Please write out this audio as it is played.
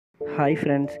Hi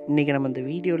friends, இன்றைக்கி நம்ம இந்த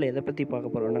வீடியோவில் எதை பற்றி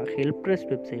பார்க்க போகிறோம்னா ஹெல்ப்ரஸ்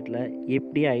வெப்சைட்டில்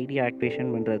எப்படி ஐடி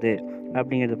ஆக்டிவேஷன் பண்ணுறது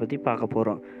அப்படிங்கிறத பற்றி பார்க்க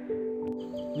போகிறோம்.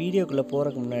 வீடியோக்குள்ளே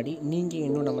போகிறதுக்கு முன்னாடி நீங்கள்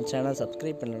இன்னும் நம்ம சேனல்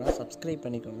சப்ஸ்கிரைப் பண்ணலைன்னா சப்ஸ்கிரைப்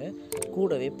பண்ணிக்கோங்க.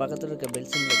 கூடவே பக்கத்தில் இருக்க பெல்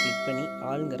சிம்பிளை கிளிக் பண்ணி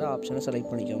ஆளுங்கிற ஆப்ஷனை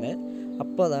செலக்ட் பண்ணிக்கோங்க.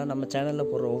 அப்போ தான் நம்ம சேனலில்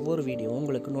போடுற ஒவ்வொரு வீடியோவும்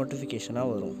உங்களுக்கு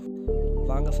நோட்டிஃபிகேஷனாக வரும்.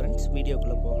 வாங்க ஃப்ரெண்ட்ஸ்,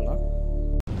 வீடியோக்குள்ளே போகலாம்.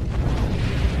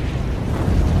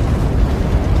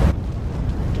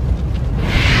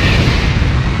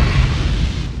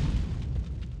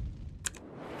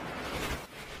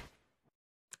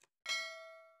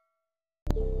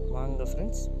 வாங்க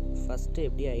ஃப்ரெண்ட்ஸ், ஃபஸ்ட்டு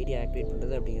எப்படி ஐடி ஆக்டிவேட்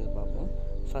பண்ணுறது அப்படிங்கிறத பார்ப்போம்.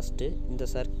 ஃபஸ்ட்டு இந்த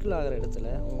சர்க்கிள் ஆகிற இடத்துல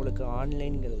உங்களுக்கு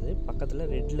ஆன்லைனுங்கிறது பக்கத்தில்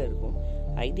ரெட்டில் இருக்கும்.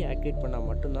 ஐடி ஆக்டிவேட் பண்ணால்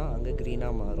மட்டும்தான் அங்கே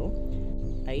க்ரீனாக மாறும்.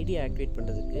 ஐடி ஆக்டிவேட்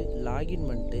பண்ணுறதுக்கு லாகின்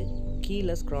பண்ணிட்டு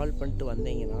கீழே ஸ்க்ரால் பண்ணிட்டு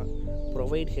வந்தீங்கன்னா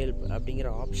ப்ரொவைட் ஹெல்ப்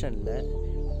அப்படிங்கிற ஆப்ஷனில்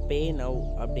பே நவ்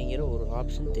அப்படிங்கிற ஒரு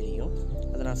ஆப்ஷன் தெரியும்.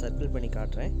 அதை நான் சர்க்கிள் பண்ணி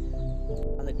காட்டுறேன்.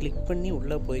 அதை கிளிக் பண்ணி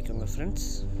உள்ளே போய்க்கோங்க ஃப்ரெண்ட்ஸ்.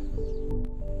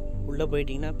 உள்ளே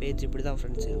போயிட்டிங்கன்னா பேஜ் இப்படி தான்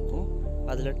ஃப்ரெண்ட்ஸ் இருக்கும்.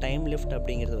 அதில் டைம் லெஃப்ட்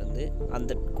அப்படிங்கிறது வந்து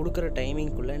அந்த கொடுக்குற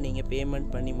டைமிங்குள்ளே நீங்கள் பேமெண்ட்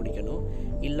பண்ணி முடிக்கணும்.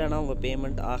 இல்லைனா உங்கள்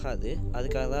பேமெண்ட் ஆகாது.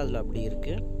 அதுக்காக தான் அதில் அப்படி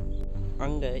இருக்குது.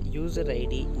 அங்கே யூசர்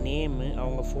ஐடி, நேமு,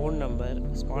 அவங்க ஃபோன் நம்பர்,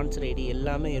 ஸ்பான்சர் ஐடி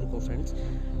எல்லாமே இருக்கும் ஃப்ரெண்ட்ஸ்.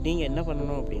 நீங்கள் என்ன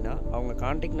பண்ணணும் அப்படின்னா அவங்க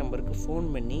கான்டாக்ட் நம்பருக்கு ஃபோன்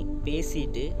பண்ணி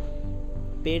பேசிவிட்டு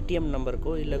பேடிஎம்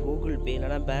நம்பருக்கோ இல்லை கூகுள் பே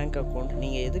இல்லைனா பேங்க் அக்கௌண்ட்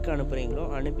நீங்கள் எதுக்கு அனுப்புகிறீங்களோ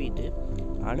அனுப்பிட்டு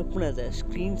அனுப்புனதை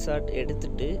ஸ்க்ரீன்ஷாட்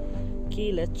எடுத்துகிட்டு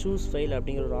கீழே சூஸ் ஃபைல்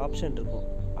அப்படிங்கிற ஒரு ஆப்ஷன் இருக்கும்.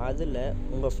 அதில்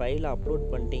உங்கள் ஃபைலை அப்லோட்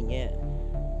பண்ணிட்டீங்க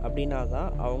அப்படின்னா தான்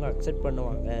அவங்க அக்செப்ட்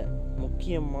பண்ணுவாங்க.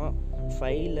 முக்கியமாக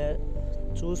ஃபைலை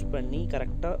சூஸ் பண்ணி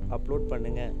கரெக்டாக அப்லோட்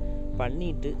பண்ணுங்கள்.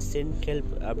 பண்ணிவிட்டு சென்ட்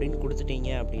ஹெல்ப் அப்படின்னு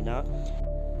கொடுத்துட்டீங்க அப்படின்னா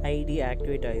ஐடி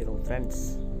ஆக்டிவேட் ஆகிரும் ஃப்ரெண்ட்ஸ்.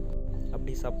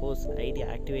 அப்படி சப்போஸ் ஐடி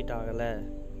ஆக்டிவேட் ஆகலை,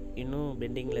 இன்னும்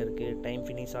பெண்டிங்கில் இருக்குது, டைம்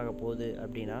ஃபினிஷ் ஆக போகுது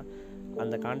அப்படின்னா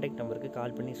அந்த கான்டாக்ட் நம்பருக்கு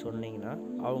கால் பண்ணி சொன்னீங்கன்னா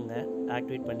அவங்க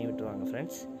ஆக்டிவேட் பண்ணி விட்டுருவாங்க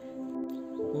ஃப்ரெண்ட்ஸ்.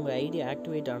 உங்கள் ஐடி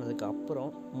ஆக்டிவேட் ஆனதுக்கு அப்புறம்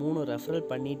 3 ரெஃபரல்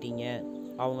பண்ணிட்டீங்க,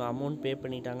 அவங்க அமௌண்ட் பே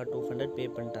பண்ணிட்டாங்க, 200 பே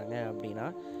பண்ணிட்டாங்க அப்படின்னா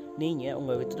நீங்கள்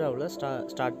உங்கள் வித்ட்ராவில்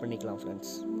ஸ்டார்ட் பண்ணிக்கலாம்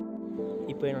ஃப்ரெண்ட்ஸ்.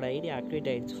 இப்போ என்னோடய ஐடி ஆக்டிவேட்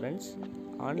ஆகிடுச்சு ஃப்ரெண்ட்ஸ்.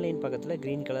 ஆன்லைன் பக்கத்தில்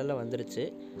க்ரீன் கலரில் வந்துருச்சு.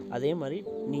 அதே மாதிரி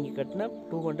நீங்கள் கட்டின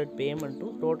 200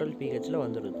 பேமெண்ட்டும் டோட்டல் பிஹெச்சில்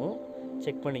வந்துருக்கும்.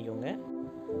 செக் பண்ணிக்கோங்க.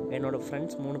 என்னோடய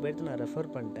ஃப்ரெண்ட்ஸ் 3 பேர்த்து நான்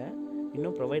ரெஃபர் பண்ணிட்டேன்.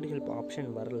 இன்னும் ப்ரொவைட் ஹெல்ப்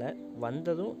ஆப்ஷன் வரல.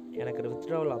 வந்ததும் எனக்கு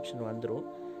வித்ட்ராவல் ஆப்ஷன் வந்துடும்.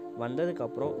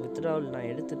 வந்ததுக்கப்புறம் வித்ட்ராவல் நான்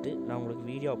எடுத்துகிட்டு நான் உங்களுக்கு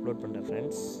வீடியோ அப்லோட் பண்ணுறேன்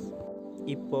ஃப்ரெண்ட்ஸ்.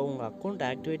 இப்போது உங்கள் அக்கௌண்ட்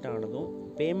ஆக்டிவேட் ஆனதும்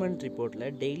பேமெண்ட் ரிப்போர்ட்டில்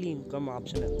டெய்லி இன்கம்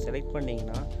ஆப்ஷனை செலக்ட்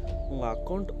பண்ணிங்கன்னா உங்கள்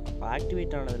அக்கௌண்ட்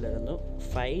ஆக்டிவேட் ஆனதுலேருந்தும்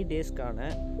 5 டேஸ்க்கான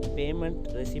பேமெண்ட்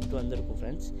ரெசிப்ட் வந்திருக்கும்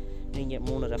ஃப்ரெண்ட்ஸ். நீங்கள்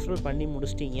 3 ரெஃபரல் பண்ணி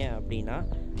முடிச்சிட்டிங்க அப்படின்னா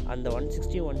அந்த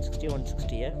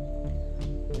 160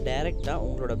 டைரெக்டாக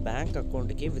உங்களோட பேங்க்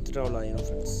அக்கௌண்ட்டுக்கே வித்ட்ராவல் ஆகிடும்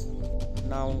ஃப்ரெண்ட்ஸ்.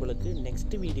 நான் உங்களுக்கு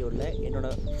நெக்ஸ்ட் வீடியோவில்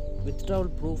என்னோடய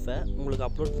வித்ட்ராவல் ப்ரூஃபை உங்களுக்கு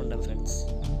அப்லோட் பண்ணுறேன் ஃப்ரெண்ட்ஸ்.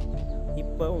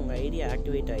 இப்போ உங்கள் ஐடி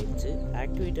ஆக்டிவேட் ஆகிடுச்சு.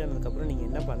 ஆக்டிவேட் ஆனதுக்கப்புறம் நீங்கள்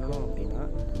என்ன பண்ணணும் அப்படின்னா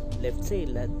லெஃப்ட்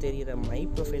சைடில் தெரிகிற மை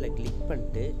ப்ரொஃபைலை கிளிக்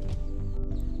பண்ணிட்டு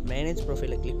மேனேஜ்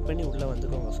ப்ரொஃபைலை கிளிக் பண்ணி உள்ளே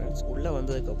வந்துக்கோங்க ஃப்ரெண்ட்ஸ். உள்ளே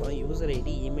வந்ததுக்கப்புறம் user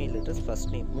ID, email address,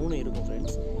 first name 3 இருக்கும்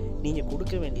ஃப்ரெண்ட்ஸ். நீங்கள்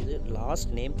கொடுக்க வேண்டியது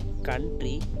லாஸ்ட் நேம்,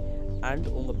 கண்ட்ரி அண்ட்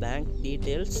உங்கள் பேங்க்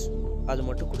டீட்டெயில்ஸ் அது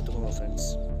மட்டும் கொடுத்துக்கோங்க ஃப்ரெண்ட்ஸ்.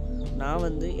 நான்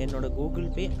வந்து என்னோடய Google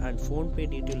pay and PhonePe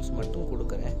details மட்டும்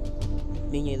கொடுக்குறேன்.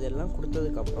 நீங்கள் இதெல்லாம்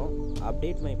கொடுத்ததுக்கப்புறம்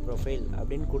அப்டேட் மை ப்ரொஃபைல்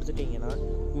அப்படின்னு கொடுத்துட்டிங்கன்னா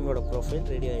உங்களோட ப்ரொஃபைல்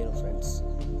ரெடி ஆகிடும் ஃப்ரெண்ட்ஸ்.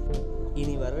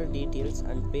 இனி வர details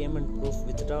and payment proof,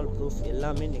 withdrawal proof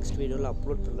எல்லாமே நெக்ஸ்ட் வீடியோவில்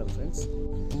அப்லோட் பண்ணுறேன் ஃப்ரெண்ட்ஸ்.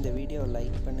 இந்த வீடியோவை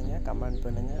லைக் பண்ணுங்கள், கமெண்ட்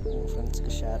பண்ணுங்கள், உங்கள்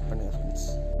ஃப்ரெண்ட்ஸ்க்கு ஷேர் பண்ணுங்கள் ஃப்ரெண்ட்ஸ்.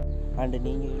 அண்டு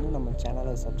நீங்கள் இன்னும் நம்ம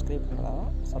சேனலை சப்ஸ்கிரைப் பண்ணலாம்,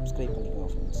 சப்ஸ்கிரைப்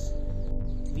பண்ணிக்கோங்க ஃப்ரெண்ட்ஸ்.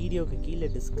 வீடியோக்கு கீழே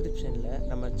டிஸ்கிரிப்ஷனில்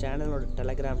நம்ம சேனலோட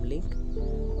Telegram link,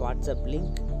 WhatsApp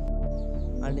link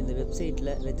and இந்த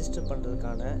வெப்சைட்டில் ரெஜிஸ்டர்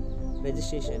பண்ணுறதுக்கான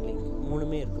ரெஜிஸ்ட்ரேஷன் லிங்க்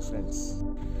 3மே இருக்குது ஃப்ரெண்ட்ஸ்.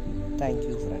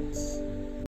 Thank you friends.